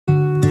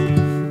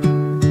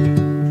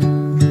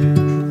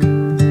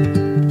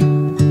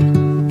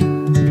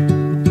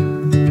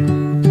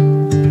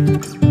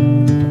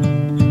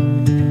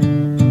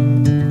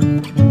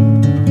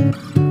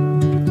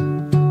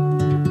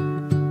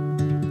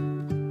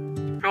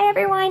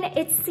everyone,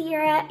 it's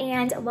Sierra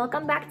and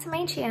welcome back to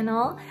my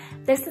channel.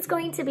 This is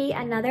going to be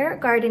another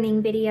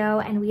gardening video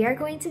and we are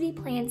going to be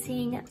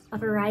planting a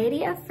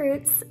variety of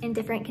fruits in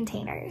different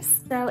containers.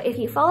 So if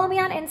you follow me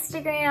on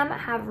Instagram,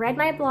 have read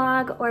my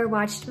blog, or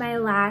watched my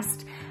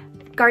last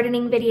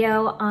gardening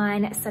video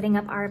on setting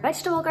up our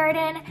vegetable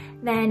garden,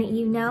 then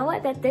you know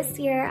that this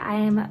year I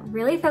am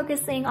really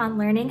focusing on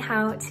learning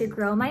how to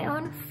grow my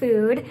own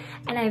food,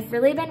 and I've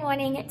really been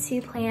wanting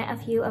to plant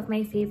a few of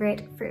my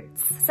favorite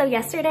fruits. So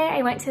yesterday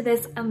I went to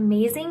this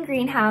amazing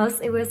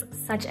greenhouse. It was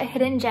such a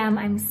hidden gem.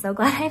 I'm so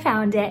glad I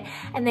found it.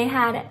 And they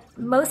had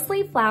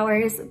mostly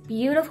flowers,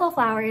 beautiful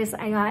flowers.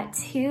 I got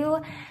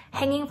 2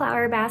 hanging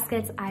flower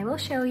baskets. I will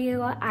show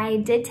you. I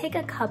did take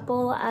a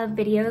couple of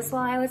videos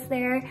while I was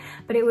there,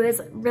 but it was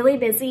really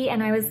busy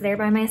and I was there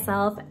by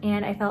myself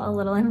and I felt a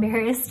little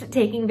embarrassed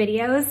taking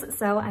videos.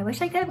 So I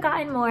wish I could have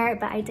gotten more,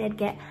 but I did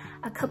get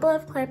a couple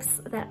of clips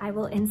that I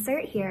will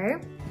insert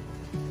here.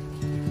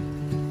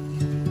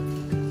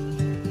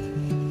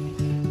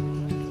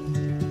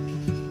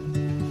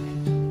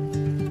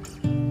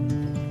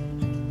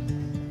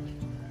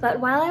 But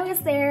while I was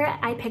there,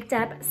 I picked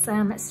up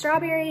some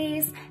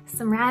strawberries,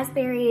 some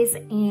raspberries,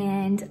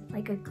 and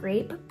like a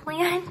grape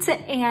plant.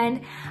 And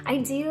I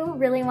do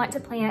really want to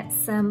plant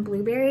some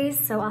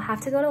blueberries, so I'll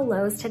have to go to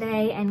Lowe's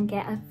today and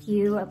get a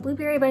few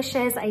blueberry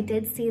bushes. I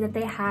did see that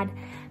they had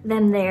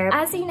them there.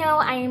 As you know,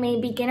 I am a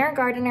beginner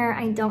gardener.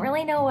 I don't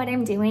really know what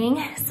I'm doing.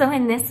 So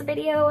in this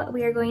video,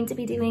 we are going to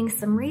be doing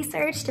some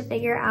research to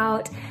figure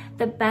out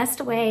the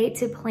best way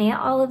to plant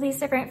all of these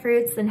different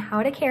fruits and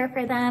how to care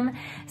for them.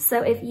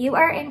 So if you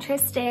are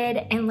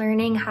interested in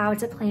learning how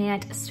to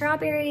plant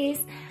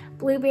strawberries,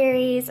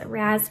 blueberries,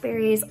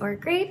 raspberries, or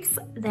grapes,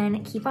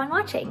 then keep on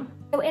watching.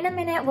 So in a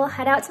minute, we'll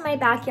head out to my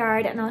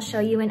backyard and I'll show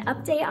you an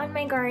update on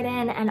my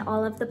garden and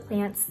all of the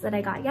plants that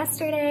I got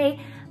yesterday.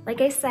 Like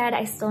I said,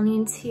 I still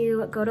need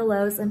to go to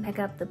Lowe's and pick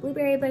up the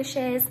blueberry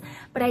bushes,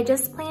 but I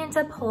just plan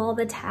to pull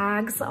the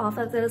tags off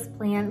of those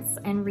plants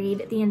and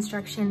read the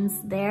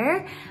instructions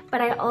there.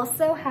 But I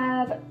also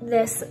have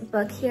this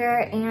book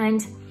here,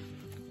 and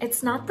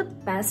it's not the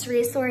best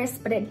resource,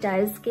 but it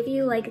does give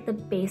you like the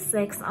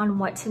basics on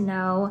what to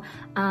know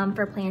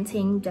for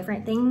planting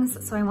different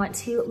things. So I want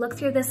to look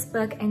through this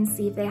book and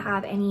see if they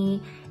have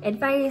any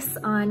advice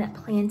on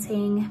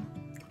planting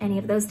any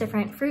of those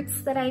different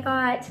fruits that I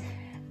got.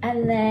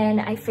 And then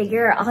I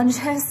figure I'll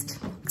just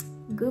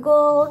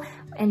Google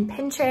and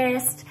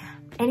Pinterest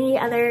any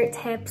other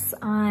tips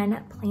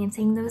on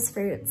planting those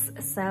fruits.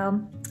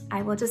 So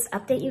I will just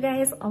update you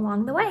guys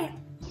along the way.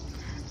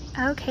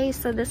 Okay,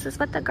 so this is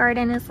what the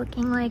garden is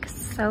looking like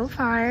so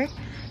far.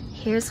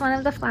 Here's one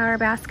of the flower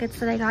baskets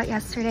that I got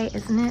yesterday.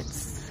 Isn't it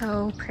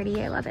so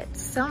pretty? I love it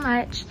so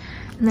much.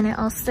 And then I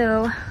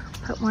also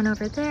put one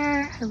over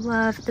there. I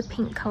love the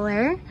pink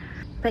color.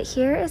 But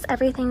here is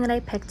everything that I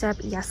picked up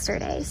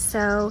yesterday.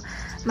 So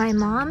my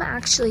mom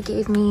actually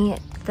gave me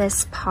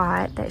this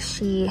pot that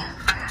she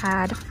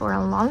had for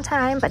a long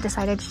time, but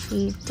decided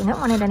she didn't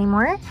want it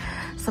anymore.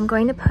 So I'm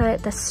going to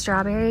put the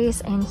strawberries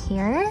in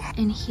here.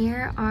 And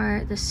here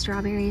are the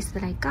strawberries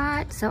that I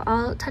got. So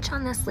I'll touch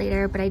on this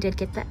later, but I did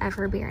get the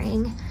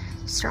ever-bearing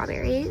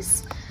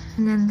strawberries.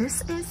 And then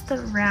this is the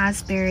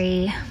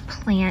raspberry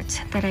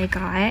plant that I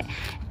got.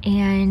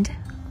 And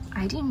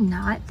I do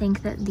not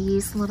think that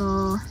these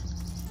little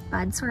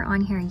buds were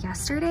on here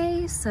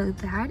yesterday, so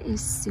that is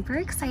super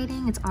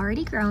exciting. It's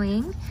already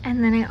growing.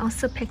 And then I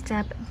also picked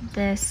up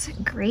this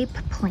grape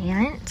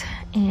plant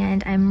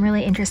and I'm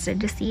really interested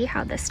to see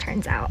how this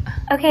turns out.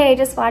 Okay, I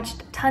just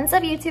watched tons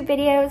of YouTube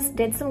videos,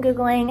 did some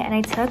Googling, and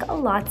I took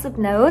lots of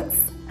notes.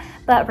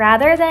 But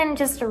rather than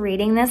just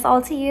reading this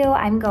all to you,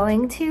 I'm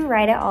going to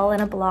write it all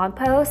in a blog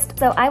post.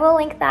 So I will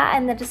link that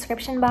in the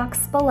description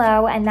box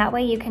below, and that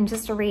way you can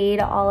just read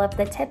all of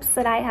the tips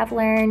that I have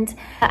learned.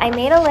 I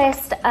made a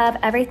list of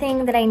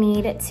everything that I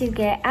need to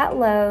get at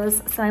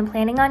Lowe's. So I'm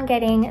planning on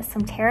getting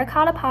some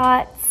terracotta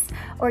pots,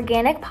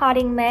 organic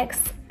potting mix,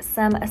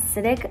 some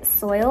acidic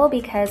soil,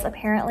 because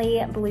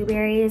apparently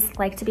blueberries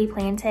like to be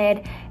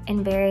planted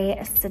in very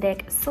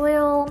acidic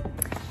soil.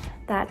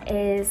 That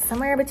is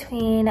somewhere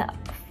between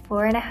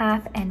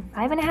 4.5 and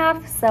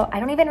 5.5. So I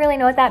don't even really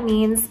know what that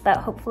means, but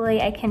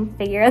hopefully I can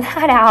figure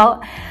that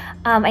out.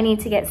 I need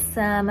to get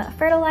some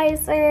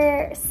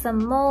fertilizer,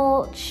 some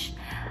mulch.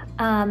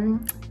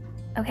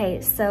 Okay,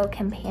 so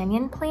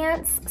companion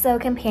plants. So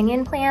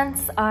companion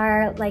plants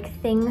are like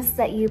things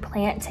that you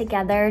plant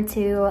together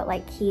to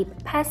like keep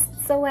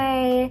pests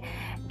away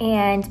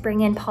and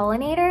bring in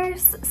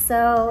pollinators.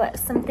 So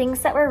some things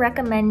that were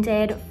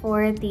recommended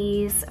for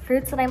these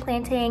fruits that I'm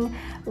planting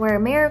were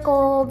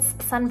marigolds,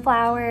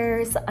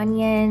 sunflowers,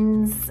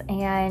 onions,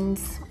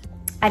 and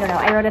I don't know,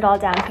 I wrote it all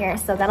down here,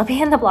 so that'll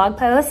be in the blog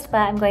post, but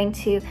I'm going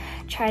to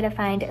try to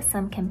find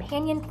some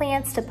companion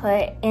plants to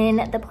put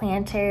in the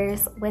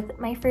planters with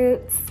my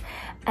fruits.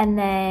 And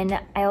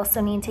then I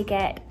also need to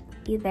get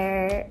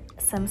either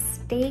some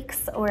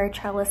stakes or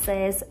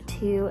trellises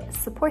to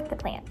support the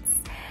plants.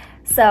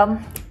 So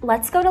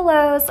let's go to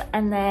Lowe's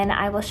and then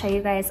I will show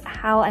you guys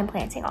how I'm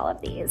planting all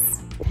of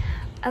these.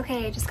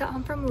 Okay, I just got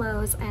home from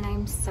Lowe's and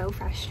I'm so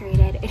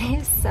frustrated. It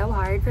is so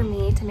hard for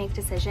me to make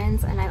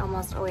decisions and I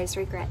almost always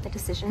regret the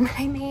decision that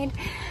I made.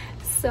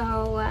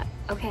 So,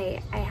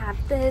 okay, I have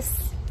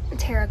this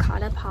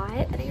terracotta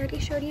pot that I already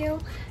showed you.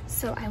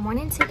 So I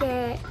wanted to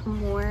get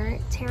more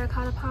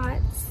terracotta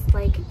pots,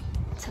 like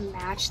to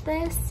match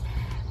this,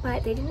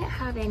 but they didn't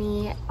have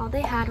any. All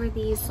they had were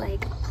these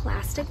like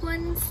plastic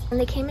ones and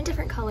they came in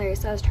different colors.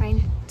 So I was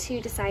trying to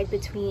decide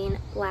between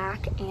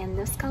black and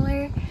this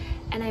color.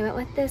 And I went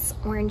with this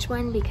orange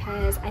one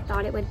because I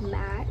thought it would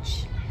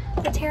match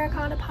the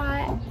terracotta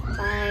pot,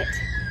 but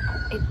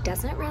it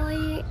doesn't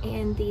really.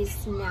 And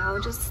these now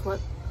just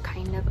look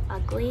kind of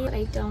ugly.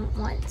 I don't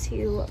want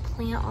to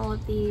plant all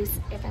of these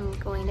if I'm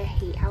going to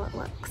hate how it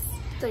looks.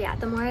 So yeah,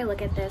 the more I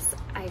look at this,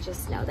 I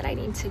just know that I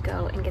need to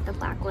go and get the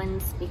black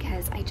ones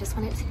because I just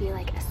want it to be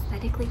like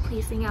aesthetically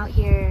pleasing out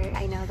here.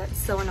 I know that's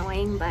so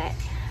annoying, but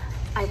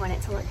I want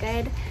it to look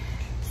good.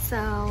 So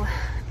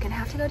I'm gonna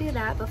have to go do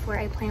that before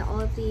I plant all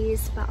of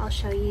these, but I'll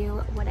show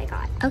you what I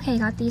got. Okay, I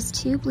got these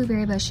 2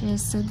 blueberry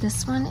bushes. So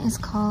this one is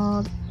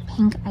called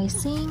Pink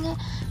Icing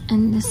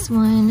and this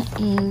one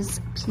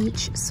is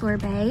Peach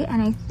Sorbet,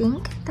 and I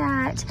think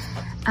that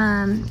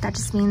that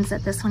just means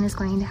that this one is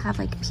going to have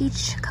like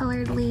peach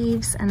colored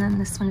leaves and then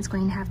this one is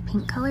going to have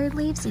pink colored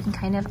leaves. You can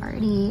kind of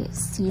already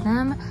see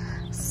them.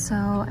 So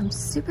I'm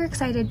super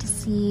excited to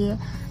see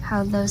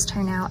how those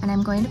turn out, and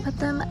I'm going to put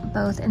them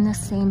both in the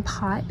same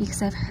pot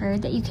because I've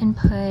heard that you can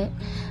put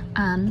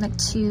like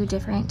 2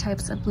 different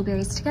types of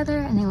blueberries together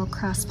and they will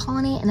cross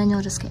pollinate and then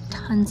you'll just get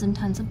tons and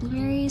tons of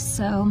blueberries.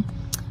 So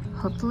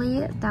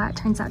hopefully that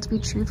turns out to be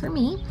true for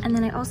me. And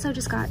then I also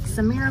just got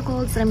some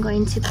marigolds that I'm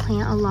going to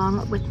plant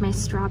along with my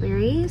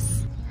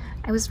strawberries.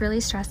 I was really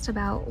stressed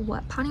about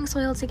what potting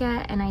soil to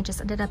get and I just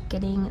ended up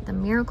getting the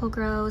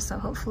Miracle-Gro, so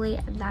hopefully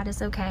that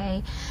is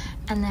okay.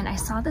 And then I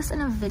saw this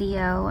in a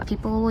video.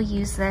 People will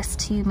use this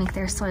to make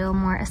their soil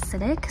more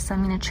acidic, so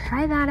I'm gonna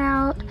try that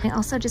out. I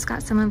also just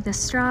got some of this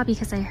straw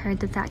because I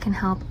heard that that can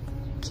help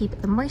keep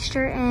the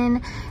moisture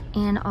in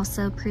and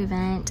also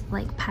prevent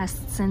like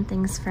pests and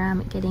things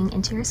from getting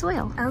into your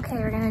soil. Okay,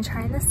 we're gonna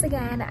try this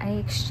again. I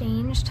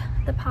exchanged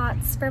the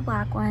pots for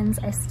black ones.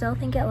 I still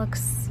think it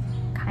looks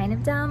kind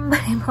of dumb,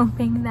 but I'm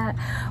hoping that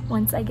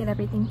once I get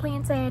everything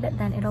planted,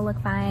 then it'll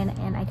look fine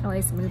and I can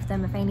always move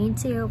them if I need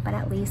to, but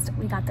at least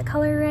we got the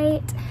color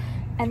right.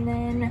 And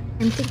then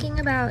I'm thinking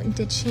about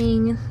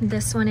ditching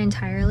this one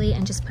entirely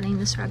and just putting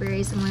the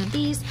strawberries in one of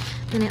these.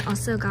 Then I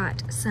also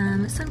got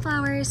some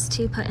sunflowers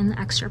to put in the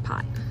extra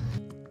pot.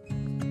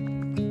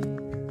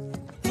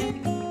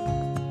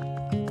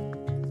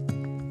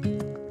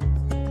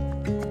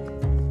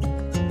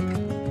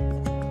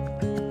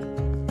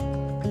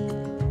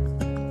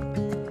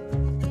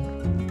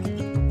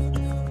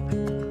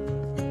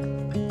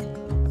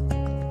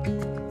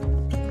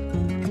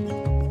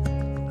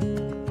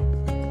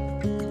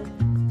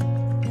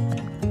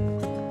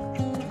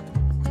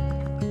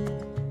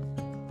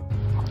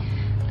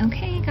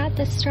 Okay, I got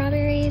the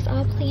strawberries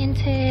all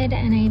planted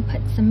and I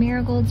put some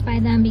marigolds by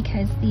them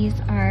because these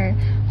are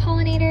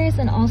pollinators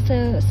and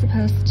also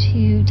supposed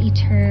to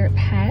deter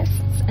pests.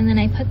 And then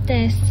I put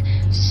this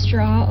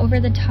straw over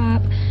the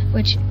top,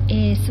 which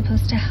is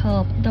supposed to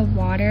help the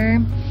water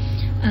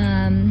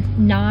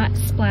not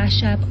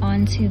splash up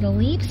onto the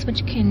leaves,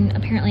 which can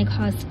apparently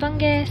cause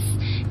fungus,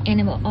 and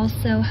it will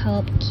also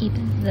help keep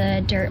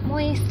the dirt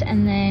moist,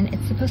 and then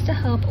it's supposed to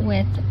help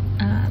with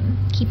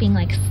keeping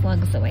like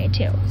slugs away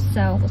too.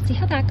 So we'll see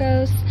how that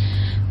goes.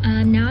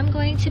 Now I'm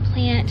going to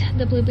plant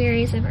the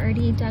blueberries. I've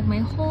already dug my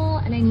hole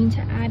and I need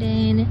to add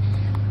in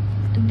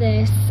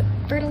this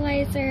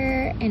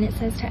fertilizer, and it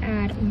says to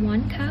add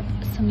 1 cup.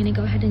 So I'm gonna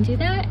go ahead and do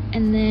that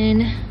and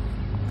then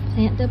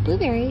plant the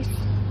blueberries.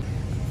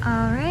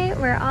 All right,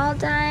 we're all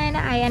done.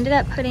 I ended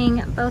up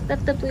putting both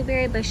of the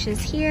blueberry bushes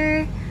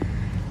here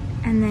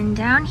and then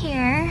down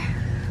here.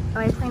 So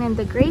I planted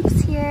the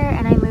grapes here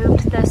and I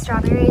moved the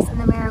strawberries and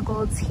the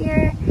marigolds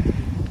here.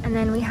 And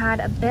then we had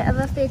a bit of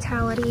a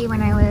fatality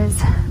when I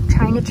was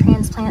trying to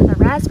transplant the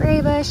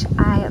raspberry bush.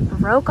 I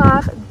broke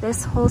off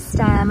this whole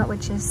stem,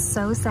 which is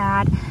so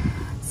sad.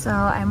 So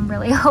I'm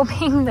really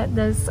hoping that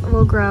this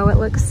will grow. It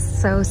looks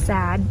so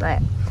sad, but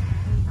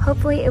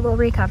hopefully it will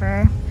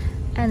recover.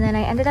 And then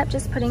I ended up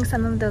just putting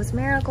some of those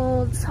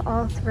marigolds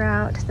all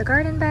throughout the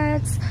garden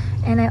beds.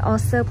 And I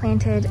also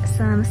planted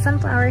some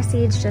sunflower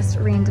seeds just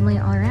randomly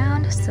all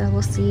around. So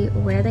we'll see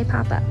where they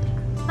pop up.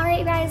 All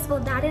right, guys, well,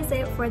 that is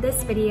it for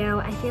this video.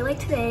 I feel like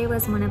today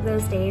was one of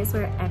those days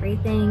where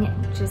everything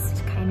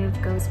just kind of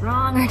goes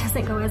wrong or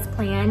doesn't go as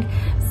planned.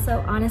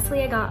 So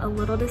honestly, I got a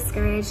little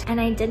discouraged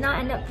and I did not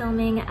end up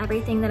filming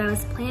everything that I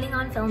was planning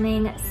on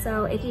filming.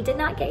 So if you did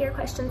not get your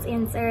questions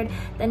answered,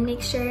 then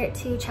make sure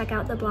to check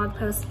out the blog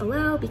post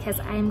below because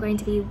I am going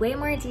to be way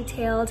more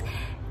detailed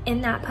in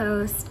that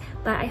post.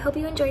 But I hope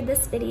you enjoyed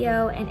this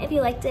video, and if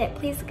you liked it,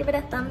 please give it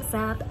a thumbs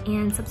up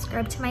and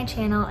subscribe to my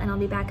channel, and I'll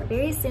be back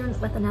very soon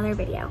with another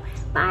video.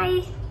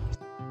 Bye!